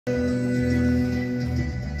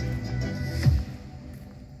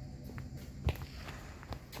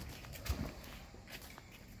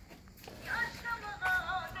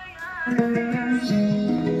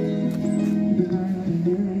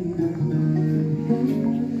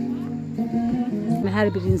Hər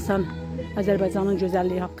bir insan Azərbaycanın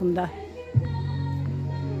gözəlliyi haqqında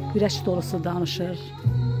ürək dolusu danışır.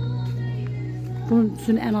 Bunun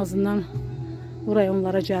üçün ən azından o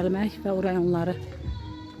rayonlara gəlmək və o rayonları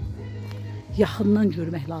yaxından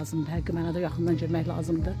görmək lazımdır. Həqiqi mənada yaxından görmək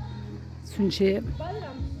lazımdır. Çünki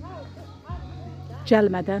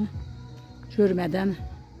gəlmədən, görmədən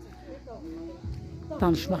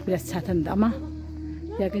danışmaq biraz çətindir. Amma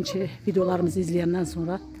yəqin ki, videolarımızı izləyəndən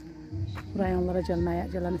sonra rayonlara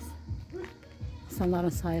gələn insanların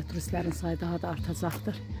sayı, turistlərin sayı daha da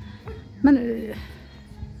artacaqdır. Mən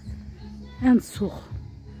ən çox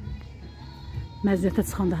məziyyətə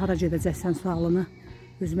çıxanda hara gedəcəksən sualını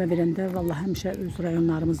özümə verəndə vallahi həmişə öz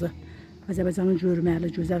rayonlarımızı, Azərbaycanın görməli,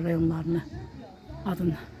 gözəl rayonlarını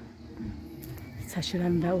adını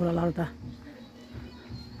çəkirəm və oralarda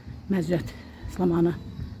məziyyət zamanı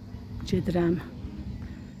gedirəm.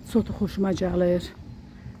 Çox da xoşuma gəlir.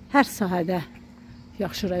 Hər sahədə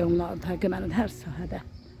yaxşı rayonlardır, həqiqi mənim hər sahədə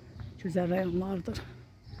gözəl rayonlardır.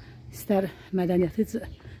 İstər mədəniyyəti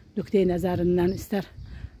nöqteyi nəzərindən, istər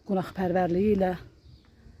qonaqpərvərliyi ilə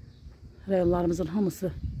rayonlarımızın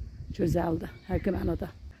hamısı gözəldir, həqiqi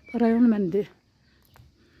mənada. Rayonu mən indi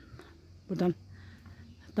buradan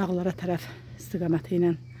dağlara tərəf istiqaməti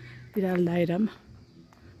ilə irəliləyirəm.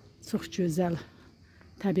 Çox gözəl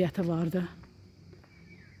təbiəti vardı.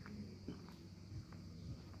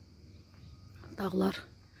 Dağlar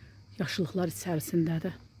yaşıllıqlar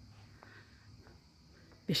içərisindədir.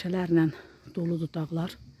 Meşələrlə doludur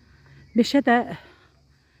dağlar. Meşə də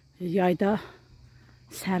yayda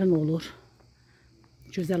sərin olur,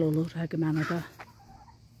 gözəl olur həqiqi mənada.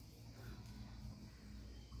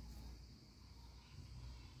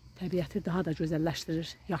 Təbiəti daha da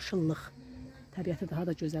gözəlləşdirir, yaşıllıq təbiəti daha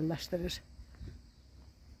da gözəlləşdirir.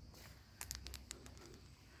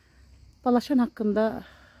 Balakənd haqqında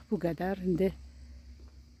bu qədər. İndi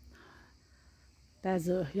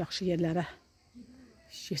bəzi yaxşı yerlərə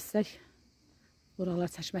keçsək,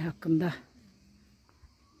 oralar çəkmək haqqında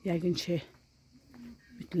yəqin ki,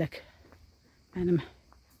 mütləq mənim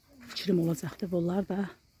fikrim olacaqdır. Bunlar da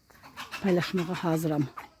paylaşmağa hazıram.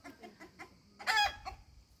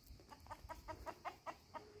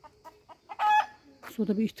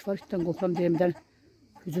 Suda bir it var, itdən qorxuram deyəmdən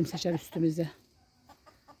hücum çəkər üstümüzə.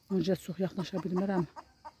 Onca çox yaxlaşa bilmirəm.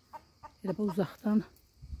 Elə bu uzaqdan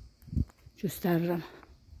göstərirəm.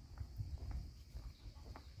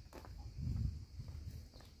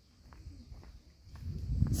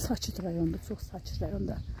 Sakit rayonda, çox sakit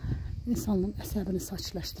rayonda. İnsanın əsəbini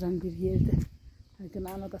sakitləşdirən bir yerdir. Həqiqi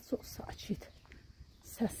mənada çox sakit,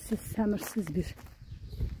 səssiz, səmirsiz bir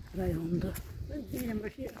rayondur.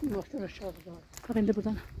 Bax, indi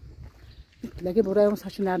buradan mütləqi bu rayon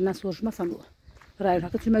sakinlərindən soruşmasam rayon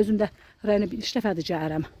haqqı. Çünki özüm də rayona bir iş dəfədir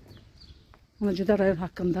gəlirəm. Ona görə rayon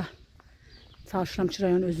haqqında çalışıram ki,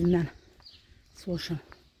 rayon özündən soruşum.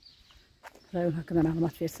 Rayon haqqında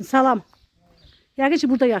məlumat versin. Salam. Yəqin ki,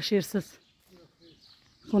 burada yaşayırsınız.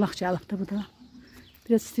 Qonaq gəlibdir bu da.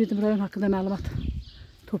 Biraz istəyirdim rayon haqqında məlumat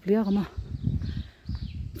toplayaq, amma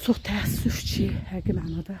çox təəssüf ki, həqiqi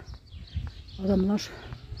mənada adamlar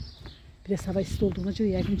biraz hava isti olduğuna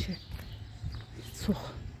görə yəqin ki, çox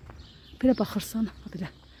belə baxırsan,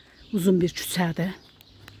 belə uzun bir küçədir.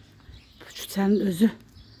 Bu küçənin özü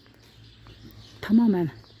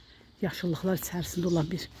tamamən yaşıllıqlar içərisində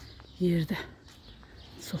olan bir yerdir.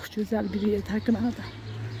 Çox gözəl bir yerdir, həqiqi mənada.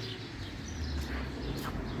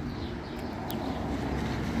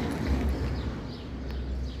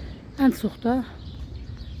 Ən çox da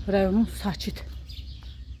rayonun sakit.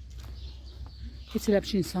 Heç elə bir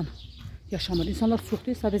şey insan yaşamır. İnsanlar çox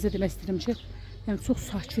deyil, sadəcə demək istəyirəm ki, yəni çox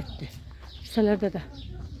sakitdir. Küçələrdə də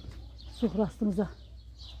çox rastımıza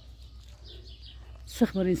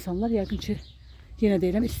çıxmır insanlar. Yəqin ki, yenə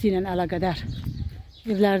deyirəm, isti ilə əlaqədar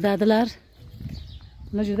evlərdədirlər.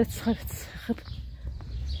 Buna görə də çıxıb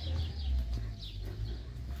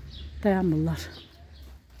dayanmırlar.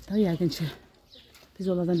 Da yəqin ki, biz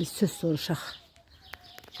onlardan bir söz soruşaq.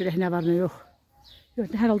 Görək nə var, nə yox.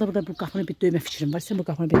 Hər halda burada bu qapını bir döymə fikrim var. Sən bu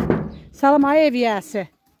qapını bir... Salam ay ev yiyəsi.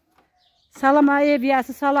 Salam ay ev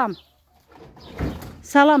yiyəsi, salam.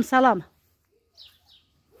 Salam, salam.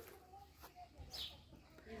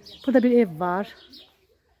 Burada bir ev var.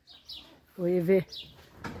 O evi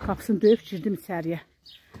qapısını döyüb girdim içəriyə.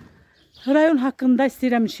 Rayon haqqında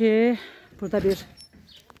istəyirəm ki, burada bir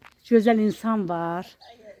gözəl insan var.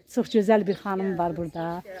 Çox gözəl bir xanım var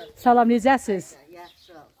burada. Salam, necəsiz?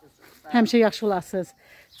 Həmişə yaxşı olasınız.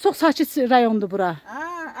 Çox sakit rayondur bura.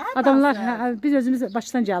 Adamlar, biz özümüz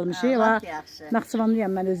başdan gəlmişik.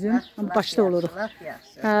 Naxçıvanlıyam mən özüm. Amma başda oluruq.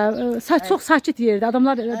 Çox sakit yerdir.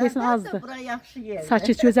 Adamlar deyəsən azdır. Bura yaxşı yerdir.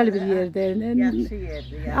 Sakit, gözəl bir yerdir. Yaxşı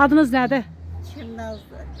yerdir. Adınız nədir?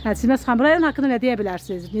 Çimnazdır. Çimnaz xanım, rayon haqqında nə deyə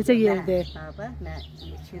bilərsiniz? Necə yerdir? Mən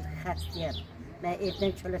xəstəyəm. Mən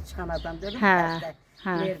evdən çölə çıxan adam deyiləm.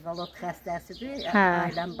 Nervalot xəstəsidir.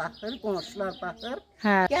 Ailəm baxır, qonşular baxır.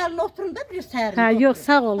 Gəlin oturun da bir sərin. Yox,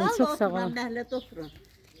 sağ olun, çox sağ olun. Məhəllədə oturun.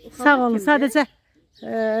 Sağ olun, sadəcə...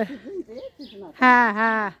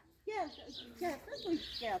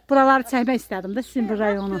 Buraları çəkmək istədim də sizin bu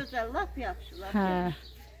rayonu. Gözəl, lap yaxşılar.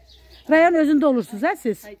 Rayon özündə olursunuz, hə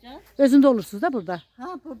siz? Özündə olursunuz da burada?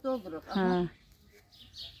 Burada oluruq.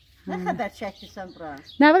 Nə xəbər çəkirsən bura?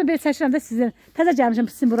 Nə var, belə çəkirəm də sizin. Təzə gəlmişim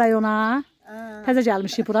sizin bu rayona. Təzə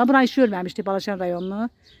gəlmişik bura. Buranı hiç görməmişdik, Balakəndə rayonunu.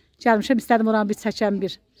 Gəlmişəm, istədim oranı bir çəkəm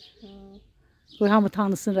bir. Qoy hamı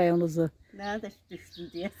tanısın rayonunuzu. Mənə də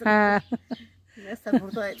düşdün deyəsən. Nəsə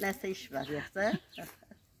burada nəsə iş var yoxsa?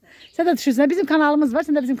 Sən də düşürsən, bizim kanalımız var,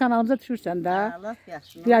 sən də bizim kanalımıza düşürsən də.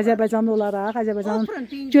 Bir Azərbaycanlı olaraq, Azərbaycanın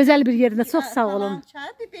gözəl bir yerində, çox sağ olun.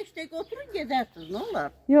 Bir 5 dəqiqə oturun, gedərsiniz, nə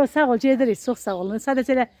olar? Yox, sağ ol, gedirik, çox sağ olun.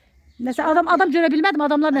 Sadəcə elə, nəsə adam görə bilmədim,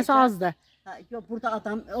 adamlar nəsə azdır. Yox, burada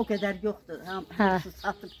adam o qədər yoxdur. Hamısı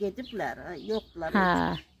satıb gediblər, yoxdular.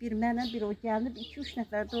 Bir mənə, bir o gəlib, 2-3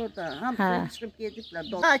 nəfər də orada. Hamısı çıxıb gediblər.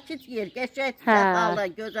 Sakit yer, qəşəng, halı,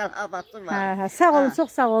 gözəl havası var. Sağ olun,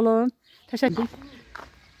 çox sağ olun. Təşəkkür.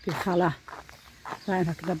 Bir xala rayon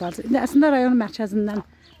haqqında bazı. Əslində rayonun mərkəzindən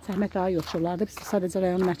çəkmək daha yaxşı olardı. Biz sadəcə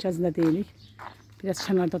rayonun mərkəzində deyilik. Biraz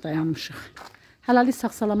kənarda dayanmışıq. Hələlik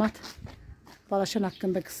sağ-salamat Balakəndə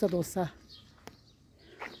haqqında qısa da olsa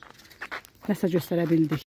nəsə göstərə bildik.